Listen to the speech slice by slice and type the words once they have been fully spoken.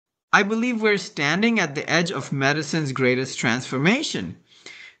I believe we're standing at the edge of medicine's greatest transformation.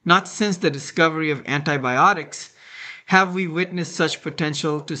 Not since the discovery of antibiotics have we witnessed such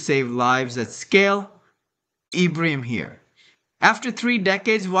potential to save lives at scale. Ibrahim here. After 3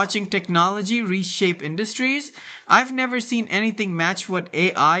 decades watching technology reshape industries, I've never seen anything match what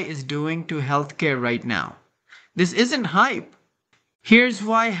AI is doing to healthcare right now. This isn't hype. Here's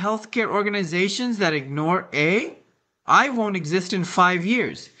why healthcare organizations that ignore AI won't exist in 5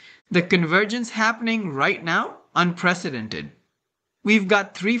 years. The convergence happening right now, unprecedented. We've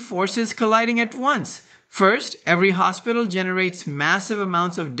got three forces colliding at once. First, every hospital generates massive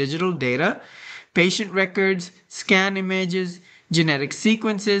amounts of digital data, patient records, scan images, genetic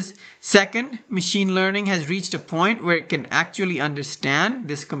sequences. Second, machine learning has reached a point where it can actually understand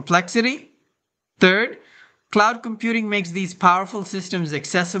this complexity. Third, cloud computing makes these powerful systems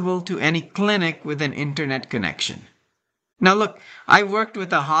accessible to any clinic with an internet connection. Now look, I worked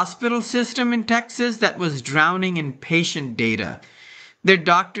with a hospital system in Texas that was drowning in patient data. Their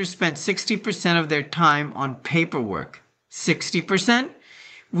doctors spent 60% of their time on paperwork. 60%?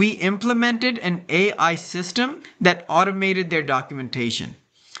 We implemented an AI system that automated their documentation.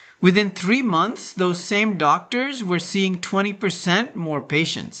 Within 3 months, those same doctors were seeing 20% more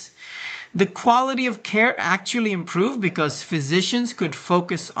patients. The quality of care actually improved because physicians could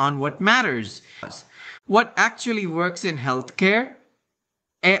focus on what matters. What actually works in healthcare?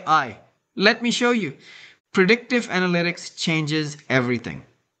 AI. Let me show you. Predictive analytics changes everything.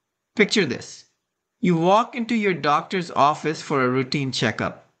 Picture this. You walk into your doctor's office for a routine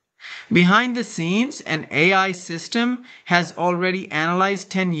checkup. Behind the scenes, an AI system has already analyzed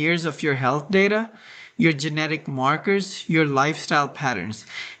 10 years of your health data, your genetic markers, your lifestyle patterns.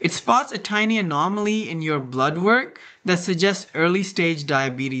 It spots a tiny anomaly in your blood work that suggests early stage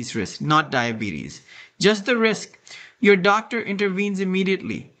diabetes risk, not diabetes. Just the risk. Your doctor intervenes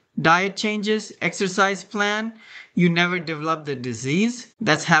immediately. Diet changes, exercise plan, you never develop the disease.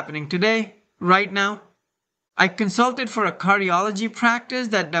 That's happening today, right now. I consulted for a cardiology practice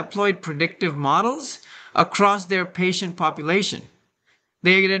that deployed predictive models across their patient population.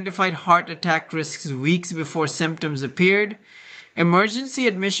 They identified heart attack risks weeks before symptoms appeared. Emergency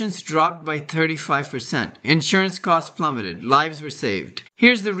admissions dropped by 35%. Insurance costs plummeted. Lives were saved.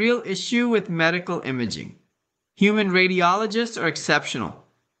 Here's the real issue with medical imaging. Human radiologists are exceptional,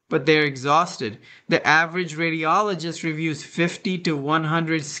 but they're exhausted. The average radiologist reviews 50 to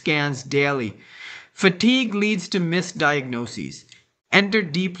 100 scans daily. Fatigue leads to misdiagnoses. Enter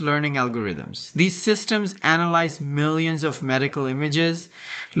deep learning algorithms. These systems analyze millions of medical images,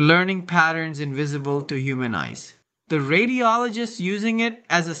 learning patterns invisible to human eyes. The radiologists using it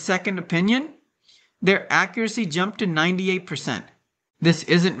as a second opinion, their accuracy jumped to 98%. This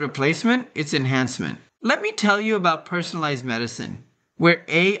isn't replacement, it's enhancement. Let me tell you about personalized medicine, where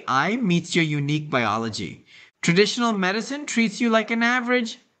AI meets your unique biology. Traditional medicine treats you like an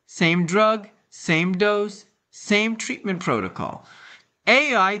average, same drug, same dose, same treatment protocol.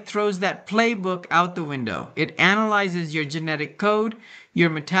 AI throws that playbook out the window. It analyzes your genetic code, your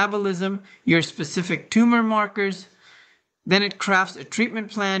metabolism, your specific tumor markers. Then it crafts a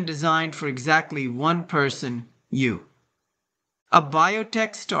treatment plan designed for exactly one person, you. A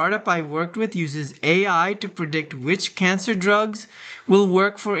biotech startup I worked with uses AI to predict which cancer drugs will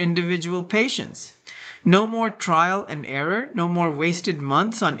work for individual patients. No more trial and error, no more wasted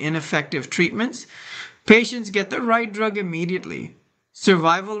months on ineffective treatments. Patients get the right drug immediately.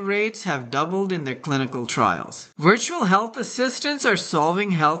 Survival rates have doubled in their clinical trials. Virtual health assistants are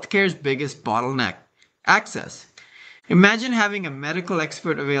solving healthcare's biggest bottleneck: access. Imagine having a medical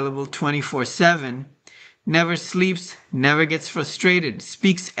expert available 24/7, never sleeps, never gets frustrated,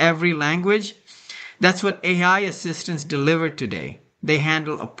 speaks every language. That's what AI assistants deliver today. They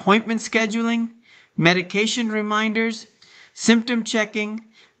handle appointment scheduling, medication reminders, symptom checking,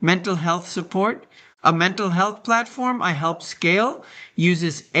 mental health support. A mental health platform I help scale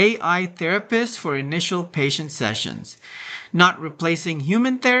uses AI therapists for initial patient sessions. Not replacing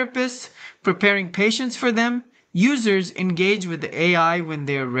human therapists, preparing patients for them. Users engage with the AI when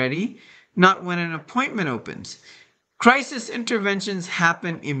they are ready, not when an appointment opens. Crisis interventions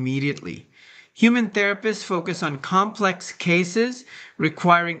happen immediately. Human therapists focus on complex cases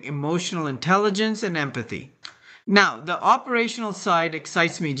requiring emotional intelligence and empathy. Now, the operational side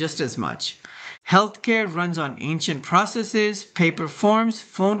excites me just as much. Healthcare runs on ancient processes, paper forms,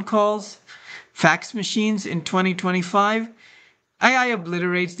 phone calls, fax machines in 2025. AI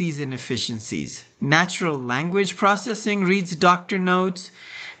obliterates these inefficiencies. Natural language processing reads doctor notes,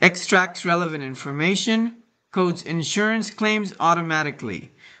 extracts relevant information, codes insurance claims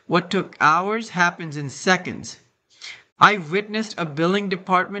automatically. What took hours happens in seconds. I witnessed a billing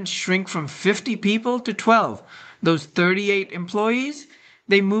department shrink from 50 people to 12. Those 38 employees,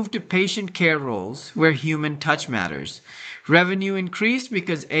 they moved to patient care roles where human touch matters. Revenue increased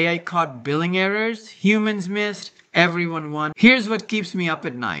because AI caught billing errors, humans missed, everyone won. Here's what keeps me up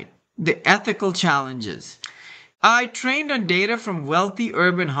at night: the ethical challenges. I trained on data from wealthy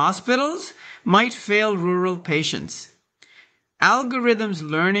urban hospitals might fail rural patients. Algorithms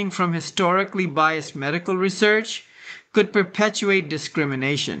learning from historically biased medical research could perpetuate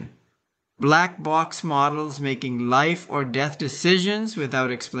discrimination. Black box models making life or death decisions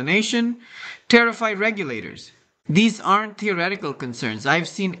without explanation terrify regulators. These aren't theoretical concerns. I've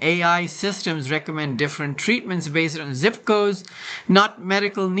seen AI systems recommend different treatments based on zip codes, not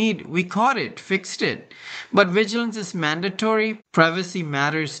medical need. We caught it, fixed it. But vigilance is mandatory. Privacy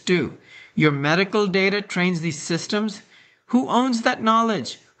matters too. Your medical data trains these systems. Who owns that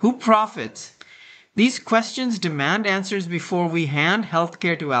knowledge? Who profits? These questions demand answers before we hand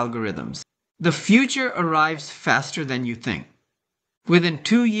healthcare to algorithms. The future arrives faster than you think. Within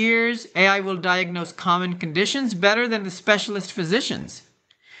 2 years, AI will diagnose common conditions better than the specialist physicians.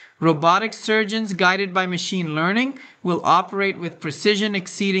 Robotic surgeons guided by machine learning will operate with precision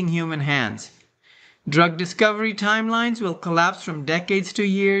exceeding human hands. Drug discovery timelines will collapse from decades to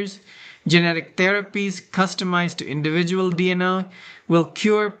years. Genetic therapies customized to individual DNA will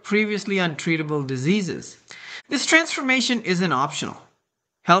cure previously untreatable diseases. This transformation isn't optional.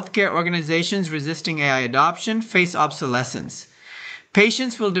 Healthcare organizations resisting AI adoption face obsolescence.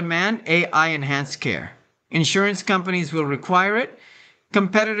 Patients will demand AI-enhanced care. Insurance companies will require it.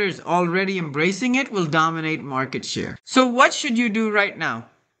 Competitors already embracing it will dominate market share. So what should you do right now?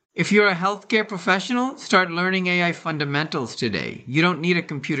 If you're a healthcare professional, start learning AI fundamentals today. You don't need a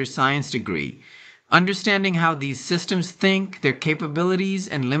computer science degree. Understanding how these systems think, their capabilities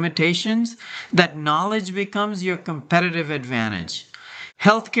and limitations, that knowledge becomes your competitive advantage.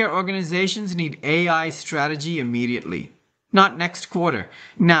 Healthcare organizations need AI strategy immediately, not next quarter.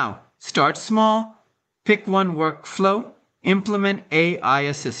 Now, start small, pick one workflow, implement AI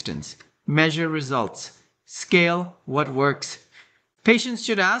assistance, measure results, scale what works. Patients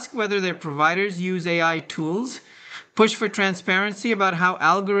should ask whether their providers use AI tools, push for transparency about how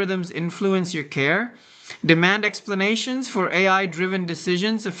algorithms influence your care, demand explanations for AI-driven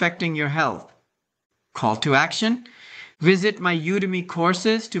decisions affecting your health. Call to action: visit my Udemy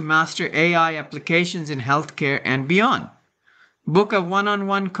courses to master AI applications in healthcare and beyond. Book a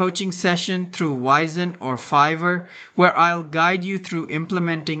one-on-one coaching session through Wyzen or Fiverr where I'll guide you through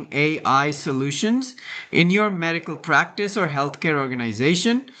implementing AI solutions in your medical practice or healthcare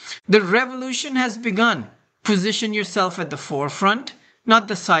organization. The revolution has begun. Position yourself at the forefront, not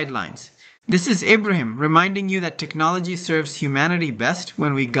the sidelines. This is Ibrahim reminding you that technology serves humanity best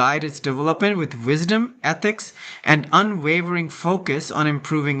when we guide its development with wisdom, ethics, and unwavering focus on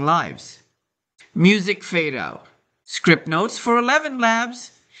improving lives. Music fade out. Script notes for 11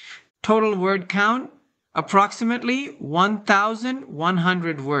 labs. Total word count, approximately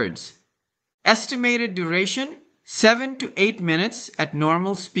 1,100 words. Estimated duration, 7 to 8 minutes at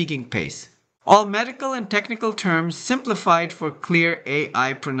normal speaking pace. All medical and technical terms simplified for clear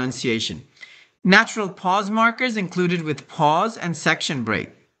AI pronunciation. Natural pause markers included with pause and section break.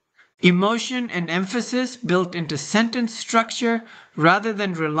 Emotion and emphasis built into sentence structure rather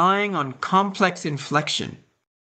than relying on complex inflection.